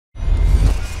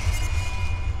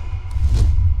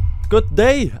Good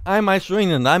day, I'm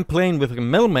Ikslorin and I'm playing with a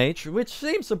Mage, which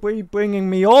seems to be bringing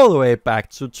me all the way back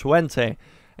to 20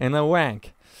 in a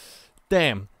rank.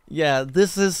 Damn, yeah,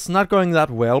 this is not going that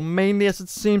well, mainly as it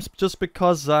seems just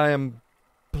because I am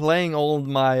playing all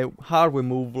my hard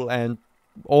removal and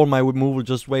all my removal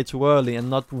just way too early and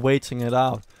not waiting it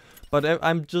out. But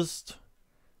I'm just...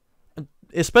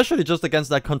 especially just against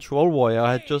that control warrior,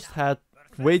 I just had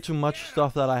way too much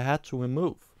stuff that I had to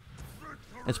remove.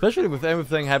 Especially with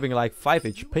everything having like 5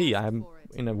 HP, I'm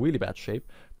in a really bad shape.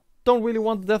 Don't really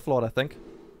want the Deathlord, I think.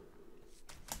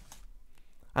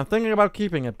 I'm thinking about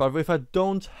keeping it, but if I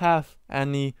don't have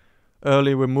any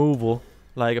early removal,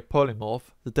 like a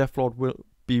polymorph, the Deathlord will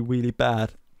be really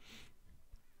bad.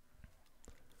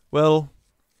 Well,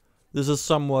 this is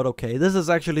somewhat okay. This is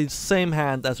actually the same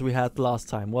hand as we had last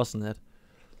time, wasn't it?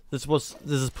 This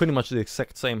is pretty much the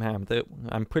exact same hand.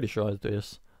 I'm pretty sure it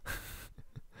is.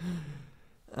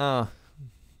 Ah,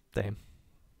 damn.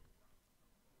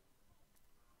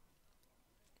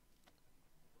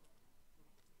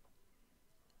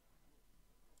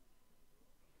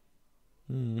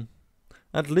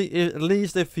 At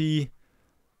least if he...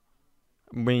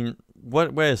 I mean,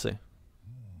 where is he?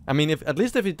 I mean, at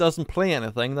least if he doesn't play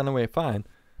anything, then we're fine.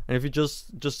 And if he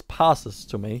just passes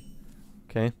to me,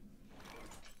 okay.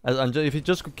 And if he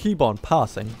just could keep on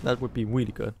passing, that would be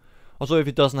really good. Also, if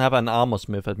he doesn't have an armor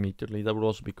smith immediately, that would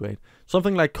also be great.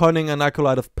 Something like coining an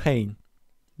Acolyte of Pain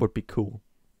would be cool.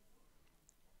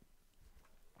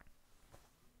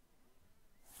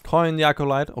 Coin the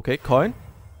Acolyte. Okay, coin.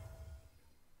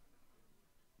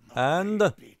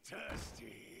 And...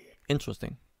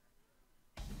 interesting.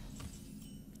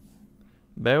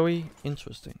 Very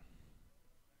interesting.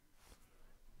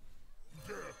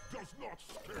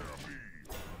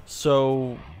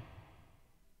 So...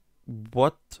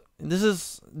 what... This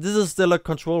is still a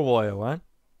control warrior, right?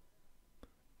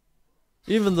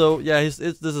 Even though, yeah, this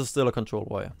is still a control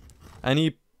warrior. And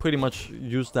he pretty much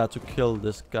used that to kill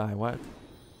this guy, right?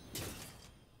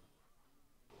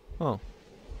 Oh.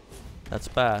 That's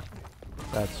bad.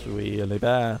 That's really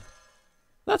bad.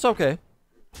 That's okay.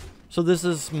 So this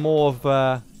is more of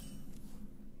a...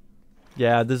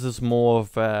 yeah, this is more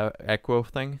of a aggro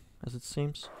thing, as it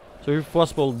seems. So you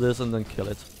frostbolt this and then kill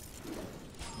it.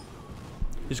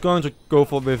 He's going to go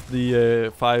for with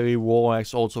the fiery war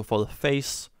axe also for the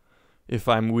face, if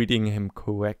I'm reading him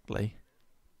correctly.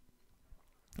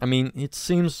 I mean, it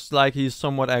seems like he's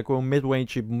somewhat aggro,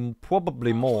 mid-range,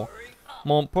 probably more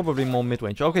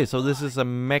mid-range. Okay, so this is a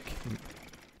mech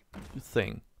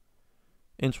thing.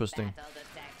 Interesting.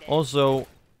 Also,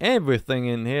 everything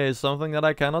in here is something that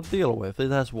I cannot deal with.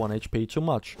 It has 1 HP too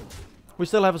much. We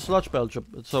still have a sludge belcher,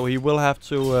 so he will have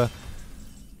to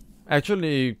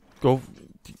actually go...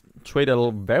 trade a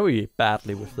little very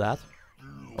badly with that.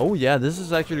 Oh yeah, this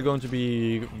is actually going to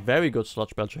be very good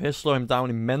sludge belcher. He'll slow him down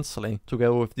immensely to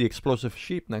go with the explosive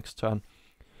sheep next turn.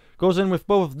 Goes in with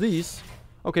both of these.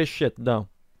 Okay, shit, no.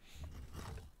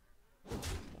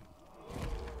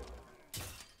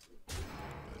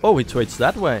 Oh, he trades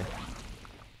that way.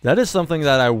 That is something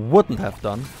that I wouldn't have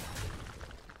done.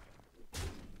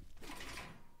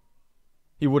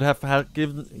 He would have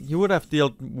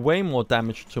dealt way more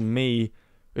damage to me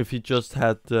if he just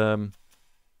had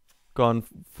gone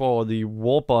for the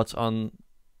warbot on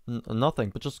nothing,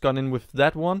 but just gone in with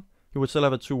that one. He would still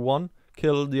have a 2-1,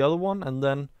 kill the other one, and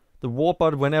then the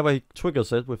warbot, whenever he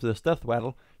triggers it with this death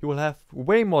rattle, he will have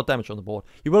way more damage on the board.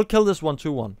 He will kill this one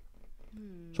 2-1.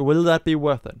 So will that be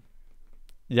worth it?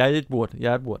 Yeah, it would.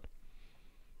 Yeah, it would.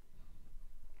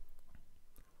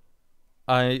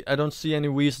 I don't see any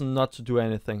reason not to do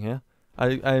anything here.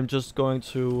 I am just going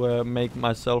to make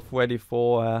myself ready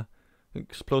for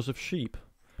explosive sheep.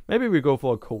 Maybe we go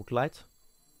for a cold light.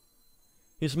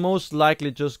 He's most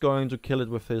likely just going to kill it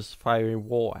with his fiery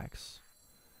war axe.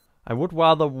 I would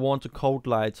rather want a cold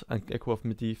light and Echo of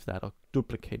Medivh that or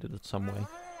duplicate it some way.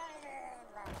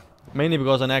 Mainly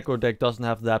because an aggro deck doesn't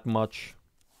have that much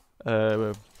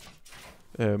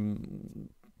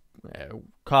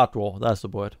card draw. That's the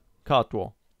word. Card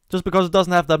draw. Just because it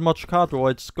doesn't have that much card draw,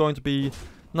 it's going to be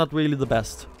not really the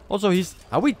best. Also,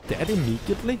 are we dead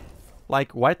immediately? Like,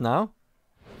 right now?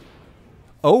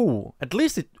 Oh, at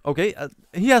least it... okay,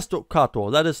 he has to card draw.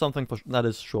 That is something that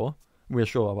is sure. We're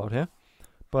sure about here.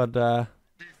 But,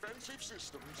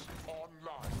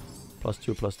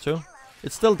 +2/+2.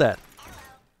 It's still dead.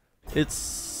 It's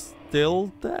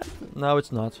still dead? No,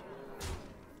 it's not.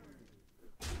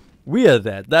 We are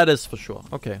dead. That is for sure.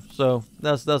 Okay, so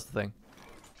that's the thing.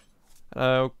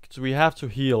 So we have to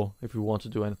heal if we want to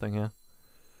do anything here.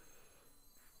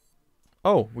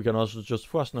 Oh, we can also just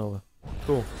Frost Nova.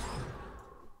 Cool.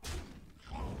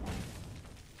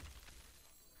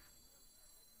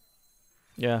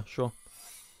 Yeah, sure.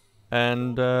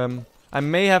 And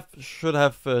should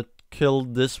have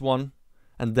killed this one,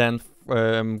 and then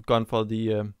gone for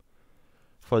the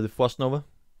Frost Nova.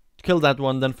 Kill that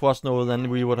one, then Frost Nova, then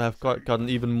we would have gotten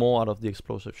even more out of the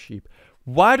explosive sheep.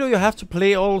 Why do you have to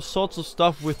play all sorts of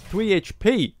stuff with 3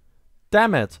 HP?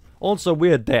 Damn it! Also,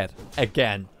 we're dead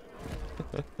again.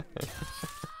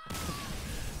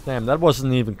 Damn, that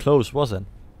wasn't even close, was it?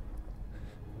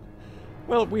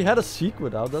 Well, we had a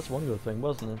secret out, that's one good thing,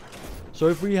 wasn't it? So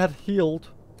if we had healed,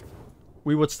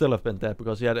 we would still have been dead,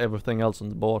 because he had everything else on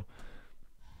the board.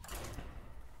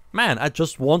 Man, I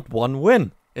just want one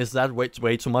win. Is that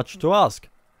way too much to ask?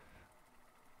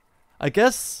 I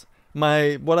guess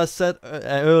what I said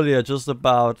earlier just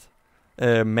about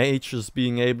mages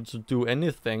being able to do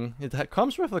anything, it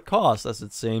comes with a cost, as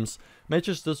it seems. Mage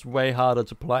is just way harder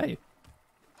to play.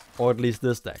 Or at least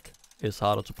this deck is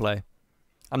harder to play.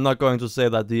 I'm not going to say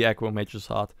that the aggro mage is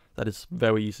hard. That is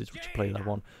very easy to play that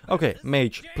one. Okay,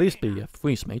 mage, please be a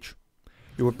freeze mage.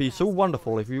 It would be so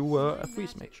wonderful if you were a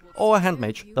freeze mage. Or a hand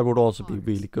mage, that would also be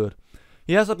really good.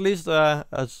 He has at least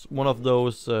as one of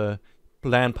those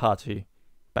LAN party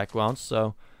backgrounds,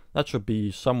 so that should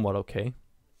be somewhat okay.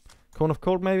 Cone of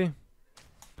Cold maybe?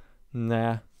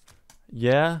 Nah.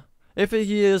 Yeah. If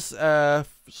he is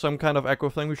some kind of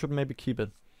aggro thing, we should maybe keep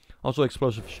it. Also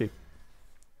Explosive Sheep.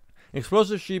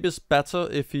 Explosive Sheep is better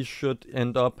if he should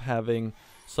end up having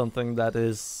something that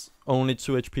is only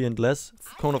 2 HP and less.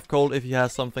 Cone of Cold if he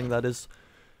has something that is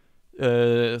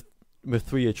with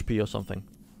 3 HP or something.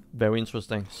 Very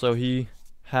interesting. So he's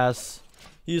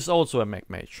also a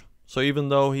mage. So even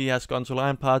though he has gone to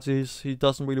LAN parties, he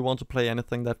doesn't really want to play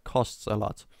anything that costs a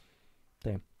lot.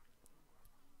 Damn.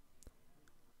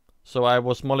 So I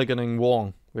was mulliganing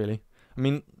wrong, really. I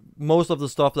mean, most of the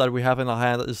stuff that we have in our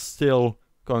hand is still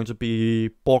going to be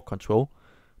board control,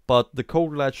 but the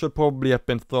Cold Lad should probably have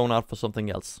been thrown out for something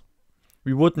else.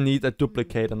 We would need a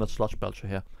duplicate and a Sludge Belcher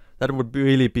here. That would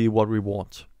really be what we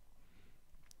want.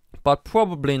 But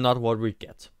probably not what we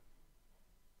get.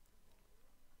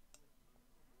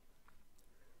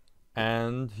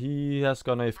 And he has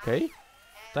gone AFK.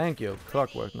 Thank you.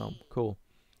 Clockwork Gnome. Cool.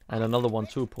 And another one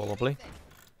too, probably.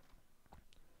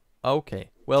 Okay.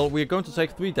 Well, we're going to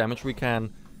take 3 damage. We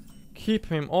can keep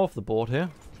him off the board here.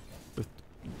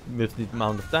 With the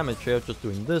amount of damage here, just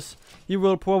doing this. He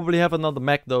will probably have another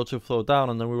mech though to throw down,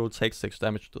 and then we will take 6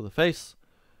 damage to the face.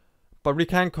 But we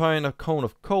can coin a Cone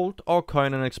of Cold or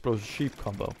coin an Explosive Sheep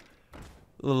combo.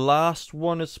 The last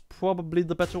one is probably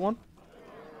the better one.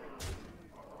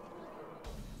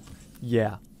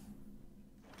 Yeah.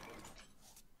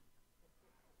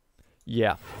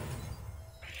 Yeah.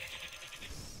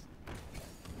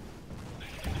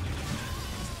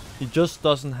 He just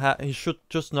doesn't have... He should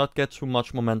just not get too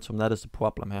much momentum. That is the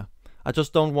problem here. I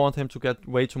just don't want him to get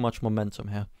way too much momentum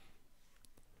here.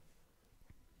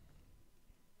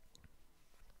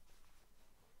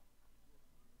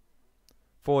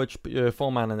 Four HP,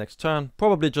 4 mana next turn.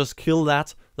 Probably just kill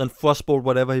that, then Frostbolt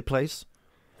whatever he plays.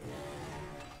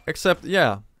 Except,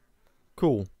 yeah.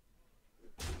 Cool.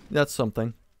 That's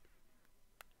something.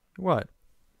 Right.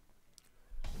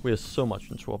 We are so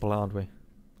much in trouble, aren't we?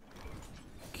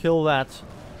 Kill that.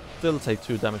 Still take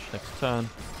 2 damage next turn.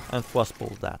 And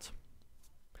Frostbolt that.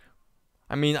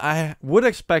 I mean, I would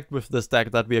expect with this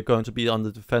deck that we are going to be on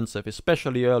the defensive,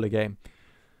 especially early game.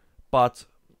 But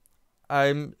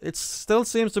it still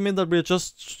seems to me that we're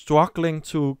just struggling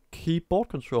to keep board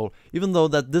control. Even though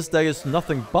that this deck is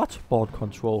nothing but board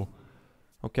control.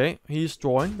 Okay, he's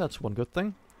drawing, that's one good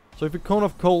thing. So if we Cone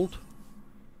of Cold,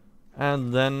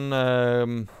 and then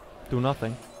do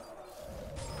nothing.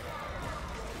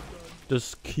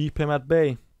 Just keep him at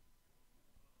bay.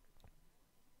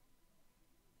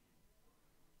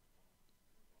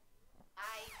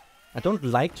 I don't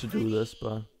like to do this,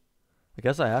 but I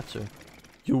guess I have to.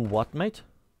 You what, mate?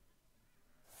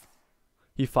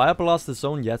 He fireblasted his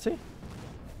own Yeti?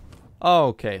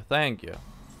 Okay, thank you.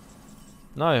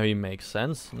 Now he makes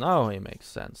sense. Now he makes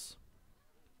sense.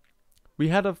 We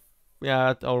had a...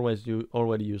 Yeah, I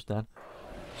already used that.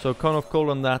 So Cone of Cold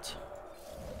on that.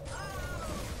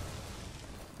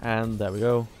 And there we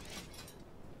go.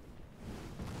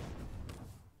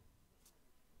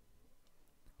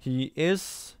 He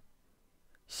is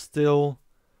still...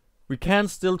 We can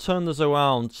still turn this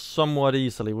around somewhat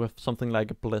easily with something like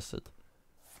a Blizzard.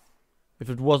 If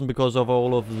it wasn't because of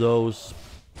all of those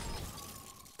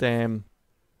damn...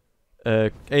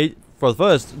 for the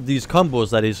first, these combos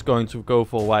that he's going to go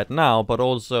for right now, but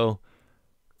also...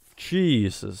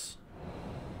 Jesus.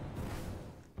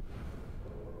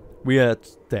 We are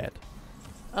dead.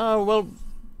 Well,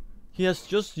 he has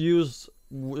just used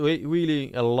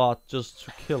really a lot just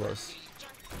to kill us.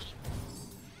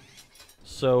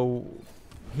 So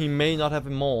he may not have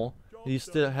more. He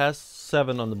still has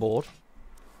 7 on the board.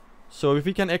 So if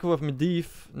he can echo with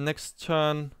Medivh next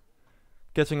turn,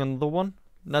 getting another one,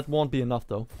 that won't be enough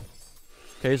though.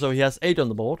 Okay, so he has 8 on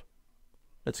the board.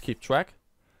 Let's keep track.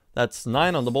 That's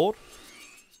 9 on the board.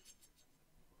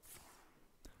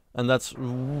 And that's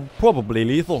probably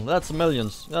lethal. That's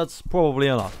millions. That's probably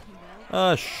enough.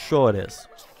 Sure it is.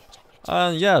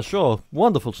 And yeah, sure.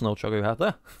 Wonderful snow chugger you have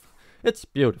there. It's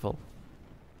beautiful.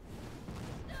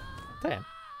 Damn.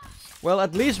 Well,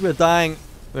 at least we're dying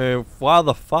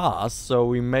rather fast, so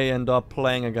we may end up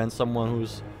playing against someone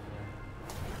who's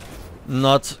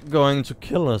not going to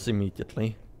kill us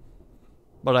immediately.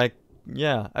 But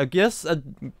I guess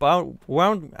about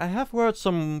around, I have heard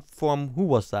some from, who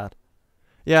was that?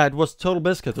 Yeah, it was Total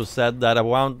Biscuit who said that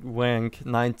around rank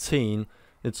 19,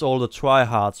 it's all the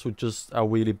tryhards who just are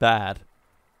really bad.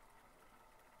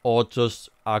 Or just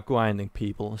are grinding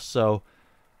people. So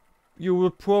you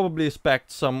would probably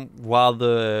expect some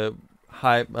rather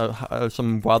high,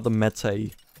 some rather meta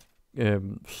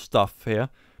stuff here.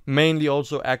 Mainly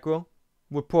also aggro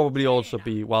would probably also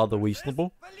be rather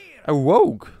reasonable. A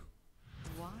rogue.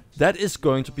 That is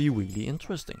going to be really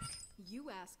interesting.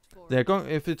 They're going,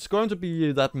 if it's going to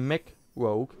be that mech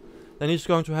rogue, then he's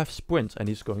going to have sprint and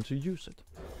he's going to use it.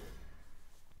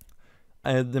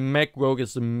 The mech rogue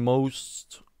is the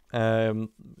most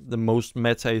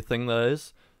meta thing there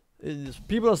is.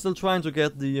 People are still trying to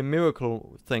get the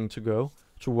miracle thing to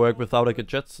work without a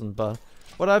Jetson, but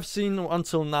what I've seen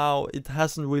until now, it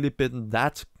hasn't really been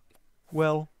that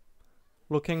well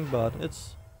looking, but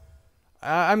it's...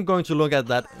 I'm going to look at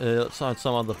that at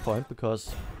some other point,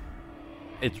 because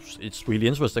it's really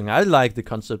interesting. I like the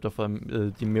concept of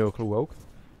the Miracle Rogue.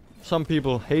 Some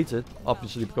people hate it,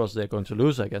 obviously because they're going to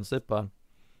lose against it, but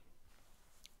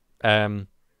I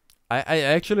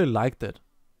actually liked it.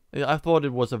 I thought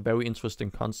it was a very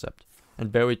interesting concept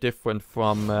and very different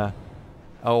from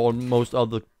most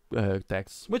other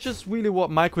decks, which is really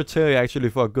what my criteria actually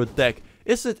for a good deck.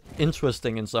 Is it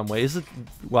interesting in some way? Is it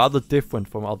rather different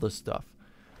from other stuff?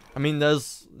 I mean,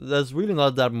 there's really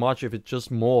not that much if it's just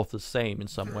more of the same in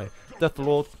some way.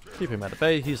 Deathlord, keep him at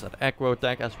bay. He's an aggro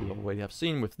deck, as we already have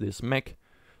seen with this mech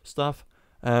stuff.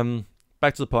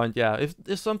 Back to the point, yeah, if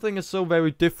something is so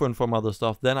very different from other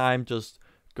stuff, then I'm just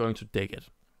going to dig it.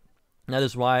 That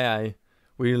is why I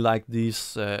really like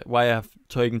these, why I have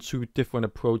taken 2 different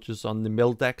approaches on the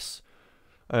mill decks.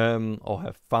 Or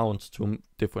have found 2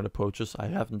 different approaches. I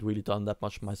haven't really done that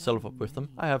much myself with them.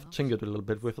 I have tinkered a little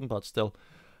bit with them, but still.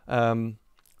 But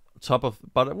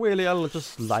really I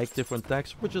just like different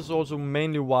decks, which is also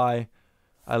mainly why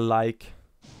I like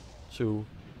to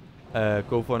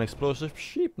go for an explosive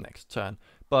sheep next turn.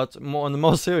 But more on the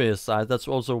more serious side, that's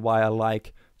also why I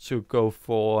like to go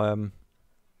for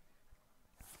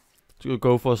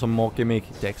some more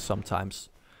gimmicky decks sometimes.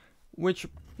 Which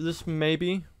this may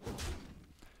be.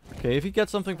 Okay, if you get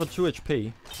something for 2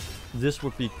 HP, this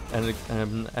would be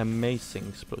an amazing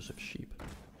explosive sheep.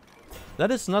 That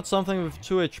is not something with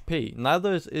 2 HP.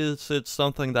 Neither is it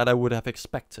something that I would have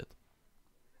expected.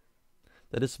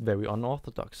 That is very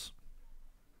unorthodox.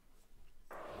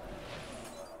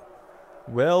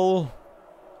 Well,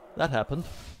 that happened.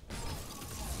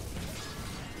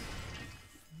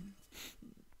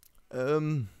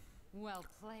 Well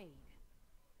played.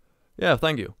 Yeah,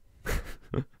 thank you.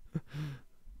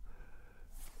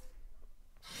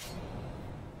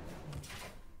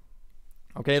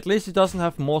 Okay, at least he doesn't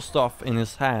have more stuff in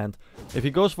his hand. If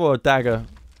he goes for a dagger,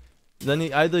 then he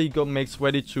makes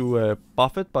ready to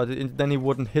buff it, but then he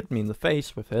wouldn't hit me in the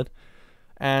face with it.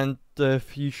 And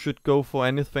if he should go for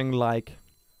anything like...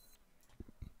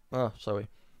 Oh, sorry.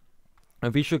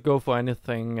 If he should go for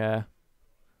anything...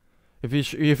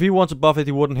 if he wants to buff it,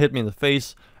 he wouldn't hit me in the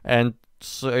face. And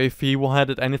so if he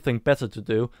had anything better to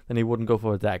do, then he wouldn't go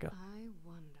for a dagger. I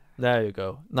wonder. There you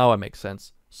go. Now it makes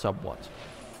sense. Somewhat.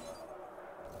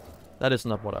 That is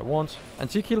not what I want. And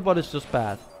T-Killbot is just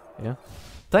bad. Yeah.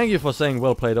 Thank you for saying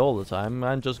well played all the time.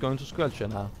 I'm just going to scratch you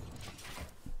now.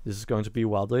 This is going to be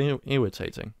wildly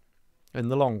irritating. In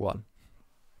the long run.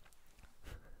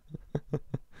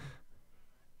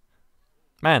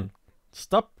 Man.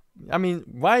 Stop. I mean,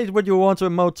 why would you want to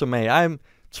emote to me? I'm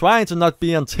trying to not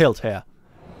be on tilt here.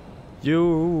 You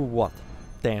what?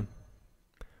 Damn.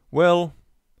 Well,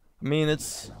 I mean,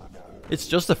 it's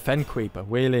just a Fen Creeper,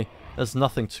 really. There's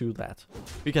nothing to that.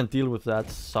 We can deal with that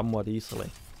somewhat easily.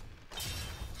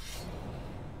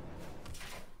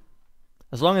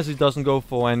 As long as he doesn't go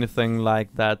for anything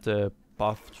like that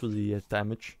buff to the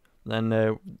damage.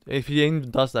 Then if he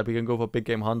even does that, we can go for Big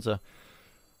Game Hunter.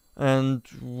 And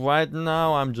right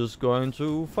now, I'm just going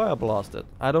to Fire Blast it.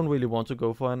 I don't really want to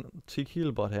go for an Teak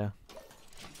Healbot here.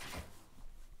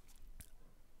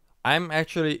 I'm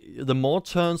actually... The more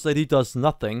turns that he does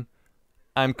nothing,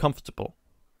 I'm comfortable.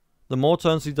 The more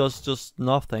turns he does just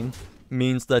nothing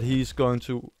means that he's going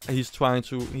to... He's trying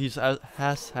to... He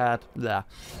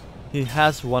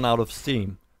has run out of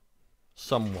steam.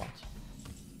 Somewhat.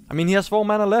 I mean, he has 4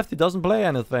 mana left. He doesn't play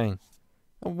anything.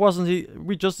 Wasn't he?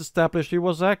 We just established he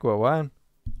was aggro, right?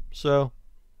 So,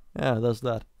 yeah, that's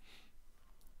that.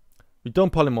 We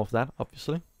don't polymorph that,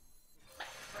 obviously.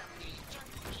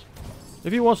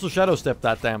 If he wants to Shadow Step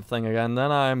that damn thing again,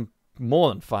 then I'm more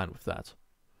than fine with that.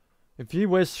 If he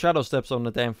wastes Shadow Steps on the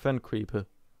damn Fen Creeper,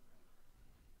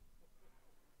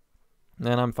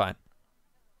 then I'm fine.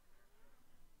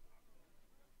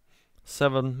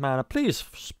 7 mana. Please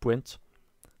sprint.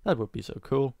 That would be so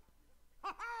cool.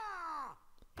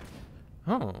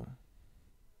 Oh.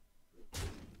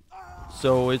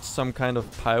 So it's some kind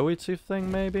of piracy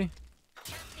thing, maybe?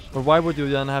 Or why would you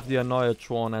then have the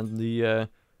Annoyatron and the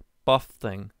buff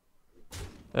thing?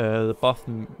 The buff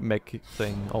mech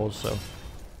thing also.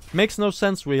 Makes no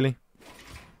sense, really.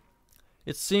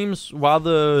 It seems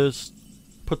rather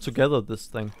put together, this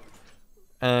thing.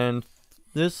 And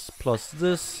this plus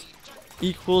this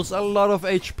equals a lot of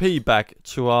HP back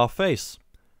to our face.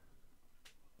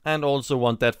 And also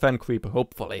want that Fen Creeper,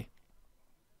 hopefully.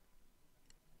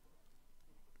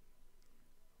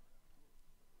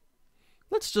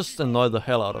 Let's just annoy the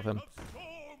hell out of him.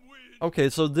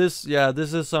 Okay, so this, yeah,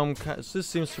 this is some this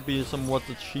seems to be somewhat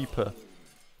the cheaper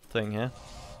thing here.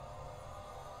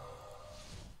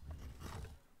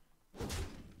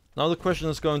 Now the question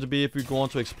is going to be if we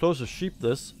want to Explosive Sheep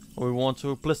this, or we want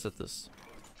to Blizzard this.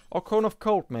 Or Cone of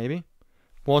Cold, maybe.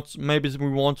 Maybe we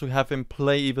want to have him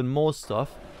play even more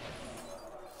stuff.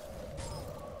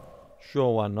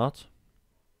 Sure, why not?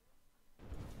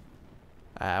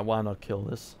 Why not kill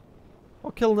this?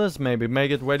 Or kill this, maybe.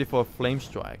 Make it ready for a Flame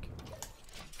Strike.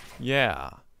 Yeah,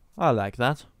 I like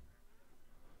that.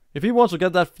 If he wants to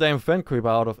get that damn Fen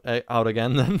Creeper out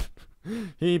again, then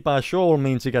he by sure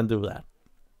means he can do that.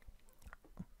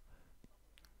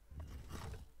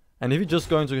 And if he's just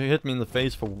going to hit me in the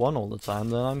face for 1 all the time,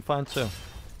 then I'm fine too.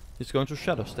 He's going to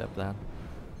Shadow Step that.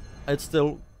 It's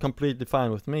still completely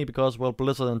fine with me, because, well,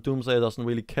 Blizzard and Doomsayer doesn't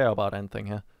really care about anything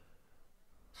here.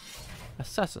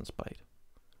 Assassin's Blade.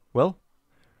 Well,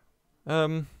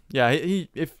 yeah,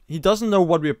 if he doesn't know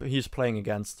what he's playing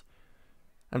against.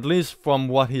 At least from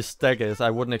what his deck is,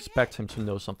 I wouldn't expect him to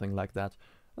know something like that.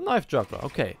 A Knife Juggler,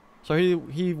 okay. So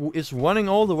he is running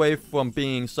all the way from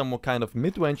being some kind of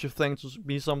mid-range thing to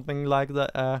be something like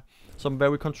that, some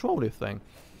very controlling thing.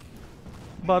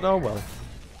 But oh well.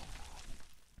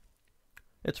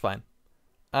 It's fine.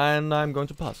 And I'm going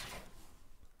to pass.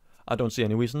 I don't see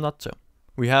any reason not to.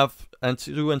 We have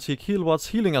two Antique Healbots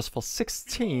healing us for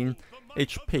 16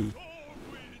 HP.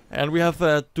 And we have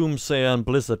a Doomsayer and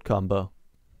Blizzard combo.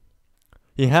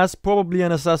 He has probably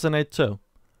an Assassinate too.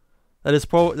 That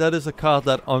is a card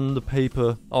that on the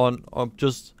paper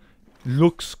just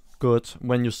looks good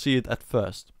when you see it at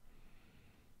first.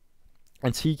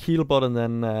 Antique Healbot and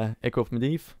then Echo of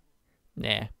Medivh.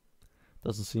 Nah.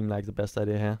 Doesn't seem like the best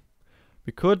idea here.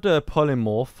 We could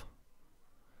polymorph.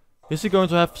 Is he going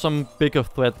to have some bigger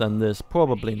threat than this?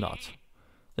 Probably not.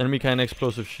 Then we can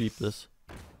Explosive Sheep this.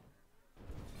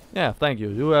 Yeah, thank you.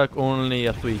 You are only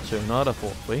a 3-2, not a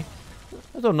 4-3.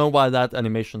 I don't know why that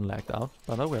animation lagged out,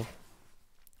 but I will.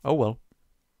 Oh well.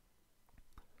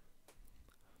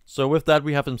 So with that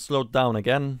we have him slowed down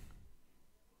again.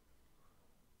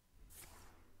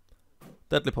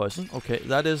 Deadly Poison. Okay,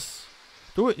 that is...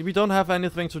 We don't have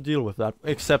anything to deal with that,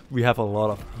 except we have a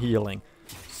lot of healing.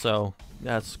 So,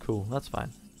 that's cool. That's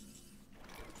fine.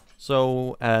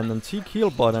 So, an Antique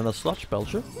Healbot and a Sludge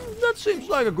Belcher. That seems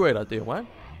like a great idea, right?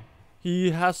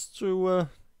 He has to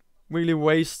really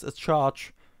waste a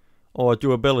charge or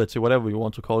durability, whatever you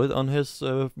want to call it, on his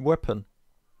weapon.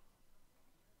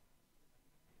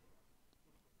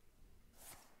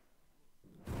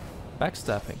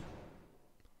 Backstabbing.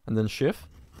 And then Shift.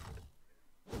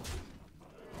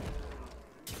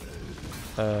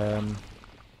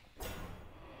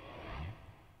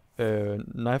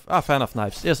 Knife. Fan of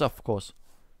Knives. Yes, of course.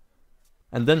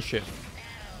 And then Shift.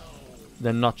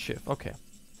 Then not Shift. Okay.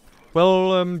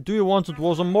 Well, do you want to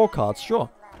draw some more cards? Sure.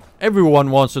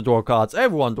 Everyone wants to draw cards.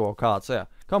 Everyone draw cards. Yeah.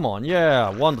 Come on. Yeah.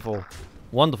 Wonderful.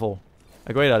 Wonderful.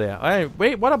 A great idea. Hey,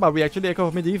 wait. What about we actually Echo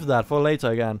of Medivh that for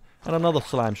later again? And another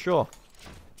slime. Sure.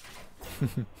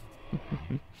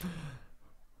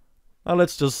 Now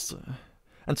let's just...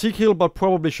 Antique heal, but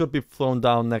probably should be thrown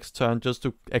down next turn just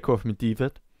to echo of Medivh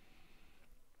it.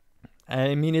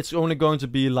 I mean, it's only going to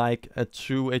be like a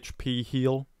 2 HP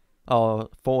heal, or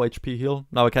 4 HP heal.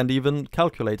 Now I can't even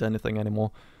calculate anything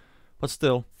anymore. But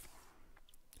still.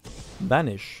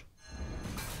 Vanish.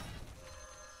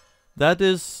 That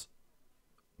is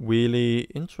really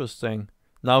interesting.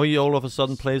 Now he all of a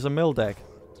sudden plays a mill deck.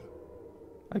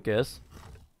 I guess.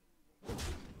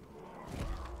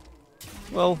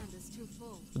 Well,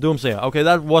 Doomsayer. Okay,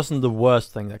 that wasn't the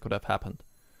worst thing that could have happened.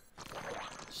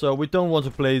 So we don't want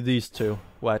to play these two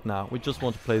right now. We just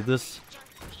want to play this.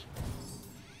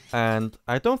 And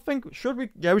I don't think... Should we...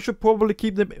 Yeah, we should probably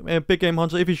keep the Big Game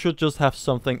Hunter if he should just have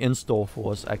something in store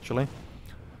for us, actually.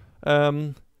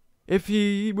 If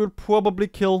he will probably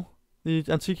kill the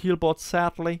Antique Heal bot,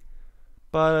 sadly.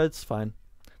 But it's fine.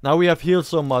 Now we have healed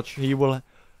so much, he will...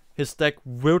 His deck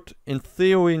would, in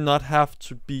theory, not have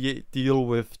to deal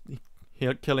with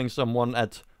killing someone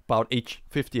at about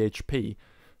 50 HP.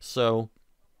 So...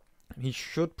 He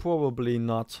should probably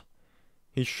not...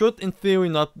 He should, in theory,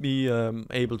 not be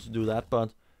able to do that,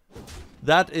 but...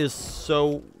 That is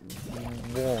so...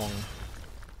 wrong.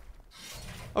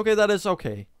 Okay, that is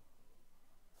okay.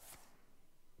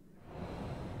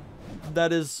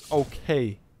 That is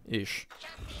okay-ish.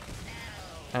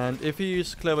 And if he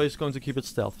is clever, he's going to keep it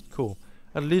stealth. Cool.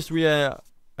 At least we are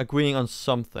agreeing on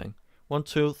something. 1,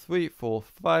 2, 3, 4,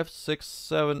 5, 6,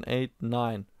 7, 8,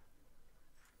 9.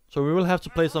 So we will have to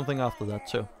play something after that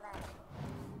too.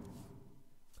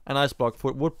 An Ice Block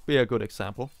Foot would be a good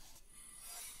example.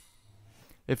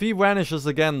 If he vanishes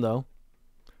again though,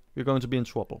 we're going to be in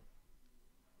trouble.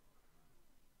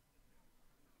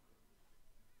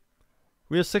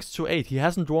 We are 6 to 8. He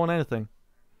hasn't drawn anything.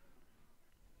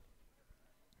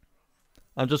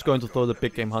 I'm just going to throw the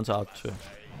Big Game Hunter out too.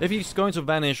 If he's going to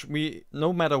vanish,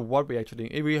 no matter what we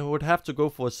would have to go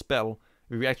for a spell.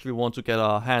 If we actually want to get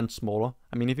our hand smaller.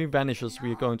 I mean, if he vanishes,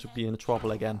 we're going to be in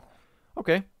trouble again.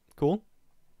 Okay, cool.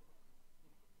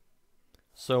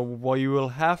 So, we will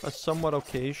have a somewhat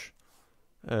okayish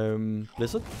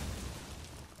Blizzard.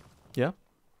 Yeah,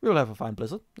 we will have a fine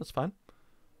Blizzard. That's fine.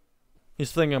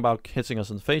 He's thinking about hitting us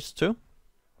in the face too.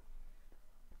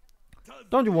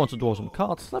 Don't you want to draw some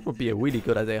cards? That would be a really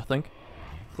good idea, I think.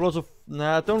 But also,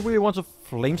 nah, I don't really want to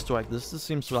Flame Strike this. This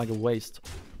seems like a waste.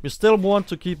 We still want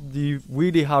to keep the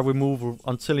really hard removal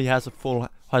until he has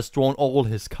has drawn all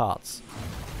his cards.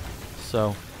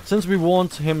 So, since we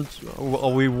want him to,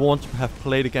 or we want to have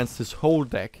played against his whole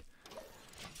deck,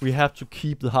 we have to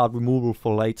keep the hard removal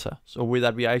for later. So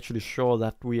that we are actually sure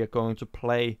that we are going to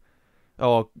play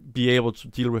or be able to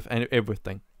deal with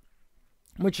everything.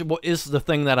 Which is the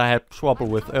thing that I had trouble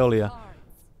with earlier.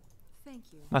 Thank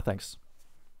you. Thanks.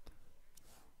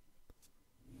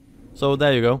 So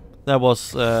there you go. That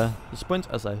was the sprint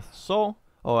as I saw,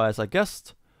 or as I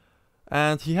guessed.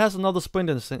 And he has another sprint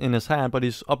in his hand, but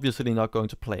he's obviously not going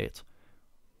to play it.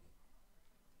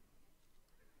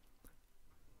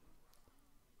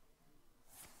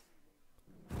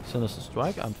 Sinister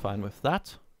Strike, I'm fine with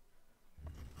that.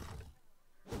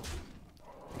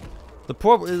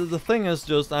 The thing is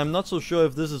just, I'm not so sure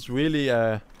if this is really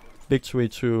a victory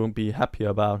to be happy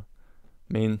about.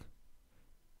 I mean,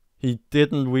 he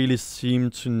didn't really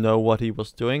seem to know what he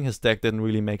was doing. His deck didn't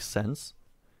really make sense.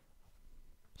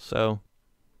 So,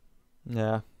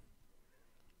 yeah.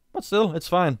 But still, it's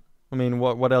fine. I mean,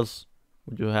 what else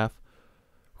would you have?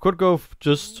 Could go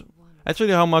just...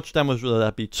 Actually, how much damage would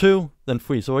that be? 2, then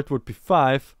 3. So it would be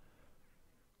 5.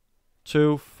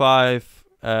 2, 5,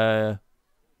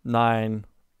 9.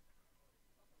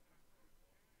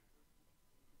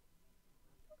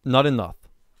 Not enough.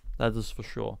 That is for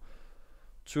sure.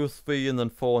 2, 3, and then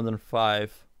 4, and then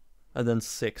 5, and then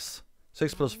 6.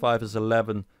 6 plus 5 is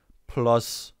 11,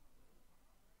 plus...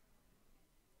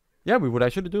 Yeah, we would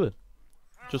actually do it.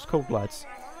 Just Cold Lights.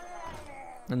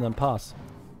 And then pass.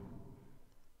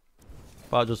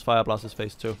 But just Fire Blast his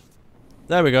face too.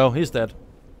 There we go, he's dead.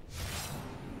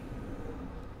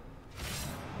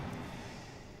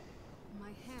 My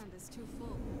hand is too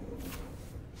full.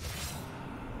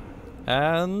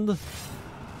 And...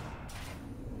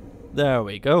 There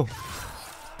we go.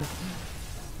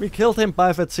 We killed him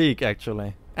by fatigue,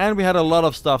 actually. And we had a lot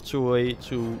of stuff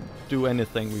to do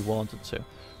anything we wanted to.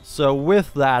 So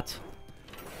with that,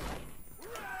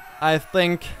 I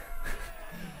think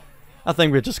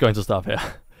we're just going to stop here.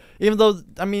 Even though,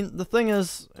 I mean, the thing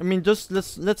is, I mean, just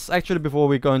let's actually, before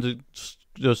we're going to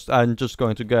I'm just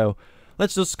going to go,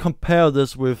 let's just compare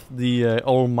this with the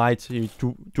almighty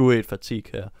Druid fatigue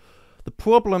here. The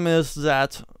problem is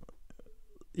that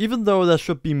even though there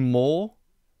should be more,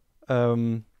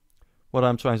 what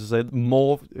I'm trying to say.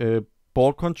 More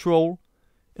board control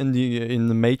in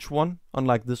the Mage one,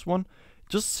 unlike this one. It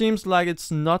just seems like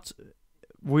it's not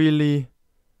really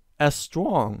as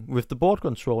strong with the board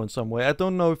control in some way. I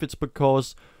don't know if it's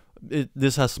because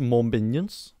this has more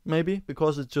minions, maybe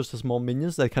because it just has more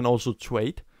minions that can also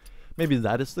trade. Maybe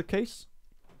that is the case.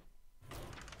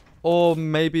 Or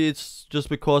maybe it's just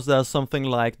because there's something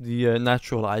like the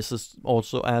naturalizers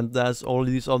also, and there's all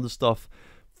these other stuff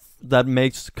that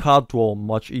makes card draw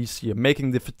much easier,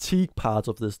 making the fatigue part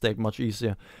of this deck much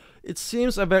easier. It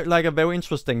seems like a very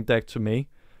interesting deck to me.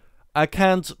 I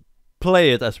can't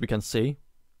play it, as we can see.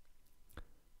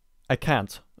 I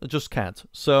just can't.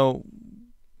 So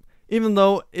even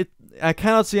though I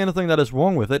cannot see anything that is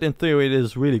wrong with it, in theory it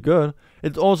is really good.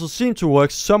 It also seemed to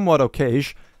work somewhat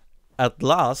okayish at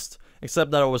last,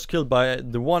 except that I was killed by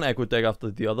the one aggro deck after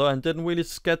the other and didn't really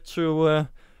get to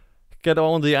get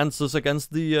all the answers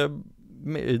against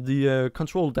the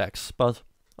control decks. But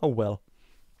oh well.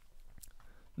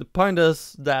 The point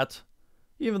is that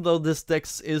even though this deck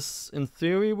is in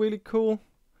theory really cool,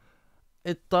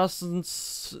 it doesn't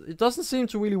seem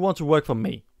to really want to work for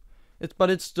me. But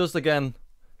it's just, again,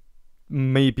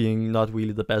 me being not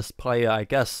really the best player, I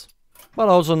guess, but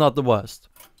also not the worst.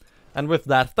 And with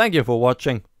that, thank you for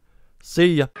watching.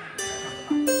 See ya.